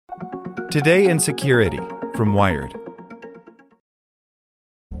Today in Security from Wired.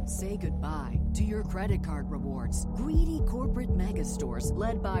 Say goodbye to your credit card rewards. Greedy corporate mega stores,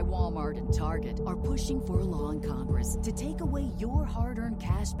 led by Walmart and Target, are pushing for a law in Congress to take away your hard-earned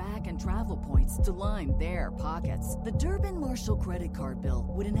cash back and travel points to line their pockets. The Durbin-Marshall credit card bill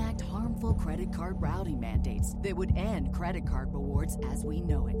would enact harmful credit card routing mandates that would end credit card rewards as we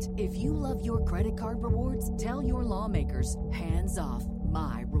know it. If you love your credit card rewards, tell your lawmakers, hands off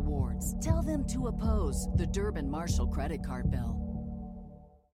my rewards. Tell them to oppose the Durbin-Marshall credit card bill.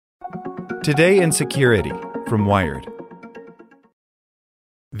 Today in Security from Wired.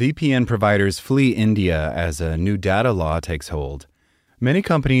 VPN providers flee India as a new data law takes hold. Many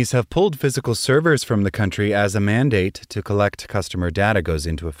companies have pulled physical servers from the country as a mandate to collect customer data goes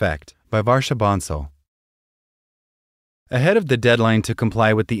into effect. By Varsha Bansal. Ahead of the deadline to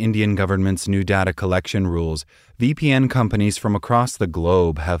comply with the Indian government's new data collection rules, VPN companies from across the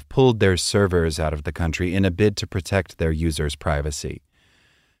globe have pulled their servers out of the country in a bid to protect their users' privacy.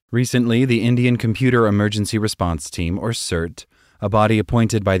 Recently, the Indian Computer Emergency Response Team, or CERT, a body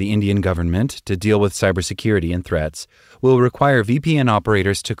appointed by the Indian government to deal with cybersecurity and threats, will require VPN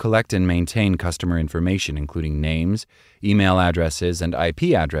operators to collect and maintain customer information, including names, email addresses, and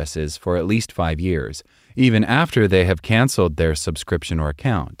IP addresses for at least 5 years, even after they have canceled their subscription or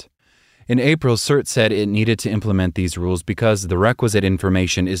account. In April, CERT said it needed to implement these rules because the requisite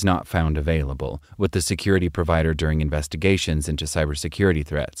information is not found available with the security provider during investigations into cybersecurity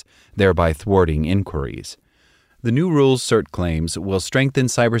threats, thereby thwarting inquiries. The new rules, CERT claims, will strengthen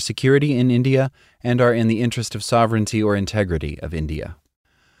cybersecurity in India and are in the interest of sovereignty or integrity of India.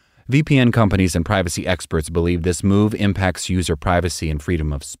 VPN companies and privacy experts believe this move impacts user privacy and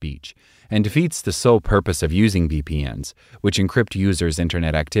freedom of speech, and defeats the sole purpose of using VPNs, which encrypt users'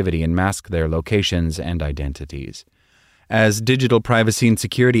 internet activity and mask their locations and identities. As digital privacy and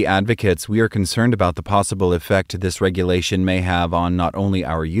security advocates, we are concerned about the possible effect this regulation may have on not only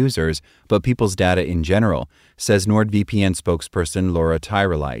our users, but people's data in general, says NordVPN spokesperson Laura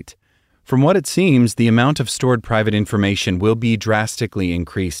Tyrolite. From what it seems, the amount of stored private information will be drastically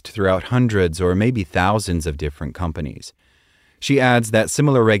increased throughout hundreds or maybe thousands of different companies. She adds that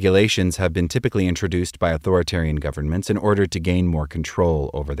similar regulations have been typically introduced by authoritarian governments in order to gain more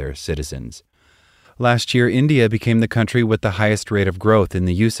control over their citizens. Last year, India became the country with the highest rate of growth in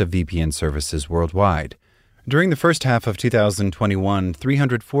the use of VPN services worldwide. During the first half of 2021,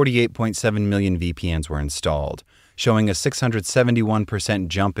 348.7 million VPNs were installed, showing a 671%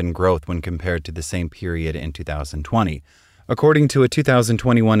 jump in growth when compared to the same period in 2020, according to a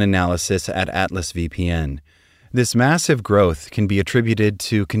 2021 analysis at Atlas VPN. This massive growth can be attributed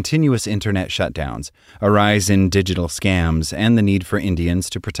to continuous internet shutdowns, a rise in digital scams, and the need for Indians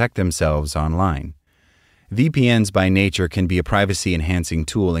to protect themselves online. VPNs by nature can be a privacy-enhancing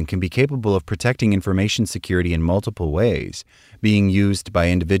tool and can be capable of protecting information security in multiple ways, being used by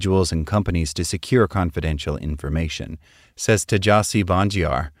individuals and companies to secure confidential information, says Tejasvi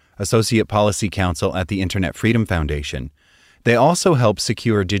Bangiar, Associate Policy Counsel at the Internet Freedom Foundation. They also help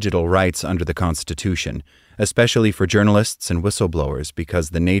secure digital rights under the Constitution, especially for journalists and whistleblowers, because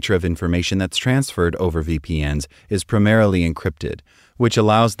the nature of information that's transferred over VPNs is primarily encrypted, which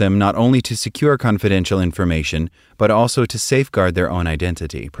allows them not only to secure confidential information, but also to safeguard their own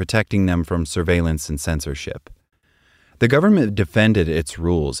identity, protecting them from surveillance and censorship. The government defended its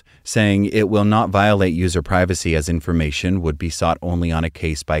rules, saying it will not violate user privacy as information would be sought only on a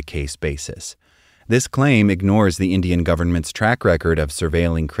case-by-case basis. This claim ignores the Indian government's track record of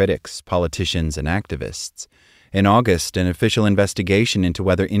surveilling critics, politicians, and activists. In August, an official investigation into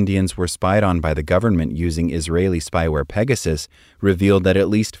whether Indians were spied on by the government using Israeli spyware Pegasus revealed that at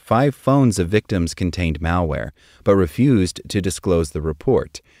least 5 phones of victims contained malware, but refused to disclose the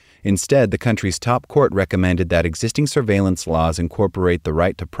report. Instead, the country's top court recommended that existing surveillance laws incorporate the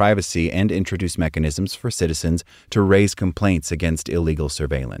right to privacy and introduce mechanisms for citizens to raise complaints against illegal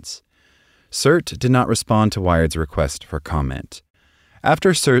surveillance. CERT did not respond to Wired's request for comment.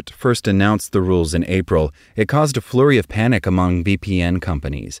 After CERT first announced the rules in April, it caused a flurry of panic among VPN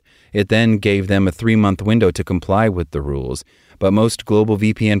companies. It then gave them a 3-month window to comply with the rules, but most global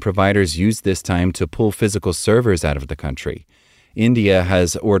VPN providers used this time to pull physical servers out of the country. India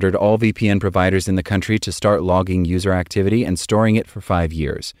has ordered all VPN providers in the country to start logging user activity and storing it for 5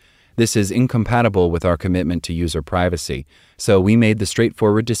 years. This is incompatible with our commitment to user privacy, so we made the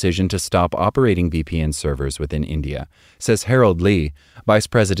straightforward decision to stop operating VPN servers within India, says Harold Lee, Vice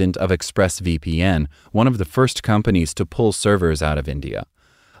President of ExpressVPN, one of the first companies to pull servers out of India.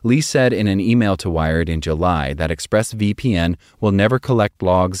 Lee said in an email to Wired in July that ExpressVPN will never collect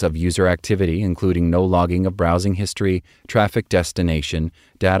logs of user activity, including no logging of browsing history, traffic destination,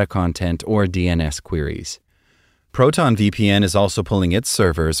 data content, or DNS queries. Proton VPN is also pulling its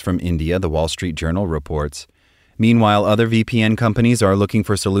servers from India, the Wall Street Journal reports. Meanwhile, other VPN companies are looking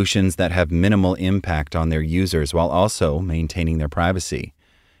for solutions that have minimal impact on their users while also maintaining their privacy.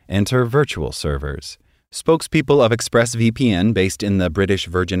 Enter virtual servers. Spokespeople of ExpressVPN, based in the British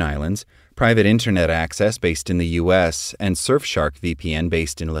Virgin Islands, Private Internet Access, based in the U.S., and Surfshark VPN,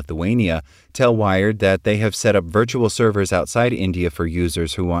 based in Lithuania, tell Wired that they have set up virtual servers outside India for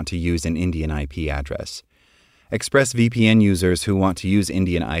users who want to use an Indian IP address. ExpressVPN users who want to use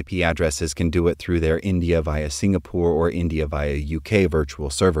Indian IP addresses can do it through their India via Singapore or India via UK virtual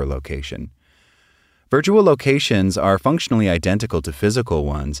server location. Virtual locations are functionally identical to physical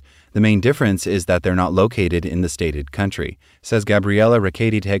ones. The main difference is that they're not located in the stated country, says Gabriela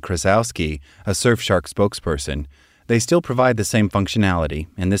Raketite-Krasowski, a Surfshark spokesperson. They still provide the same functionality,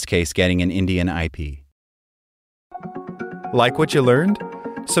 in this case getting an Indian IP. Like what you learned?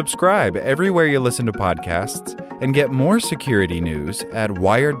 Subscribe everywhere you listen to podcasts and get more security news at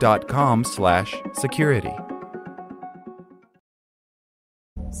wired.com/security.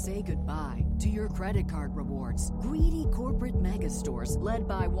 Say goodbye to your credit card rewards. Greedy corporate mega stores, led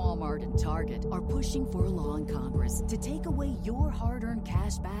by Walmart and Target, are pushing for a law in Congress to take away your hard-earned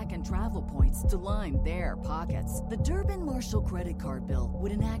cash back and travel points to line their pockets. The Durbin-Marshall credit card bill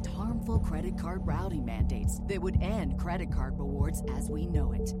would enact harmful credit card routing mandates that would end credit card rewards as we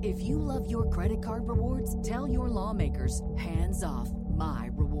know it. If you love your credit card rewards, tell your lawmakers, hands off my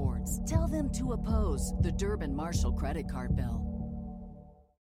rewards. Tell them to oppose the Durbin-Marshall credit card bill.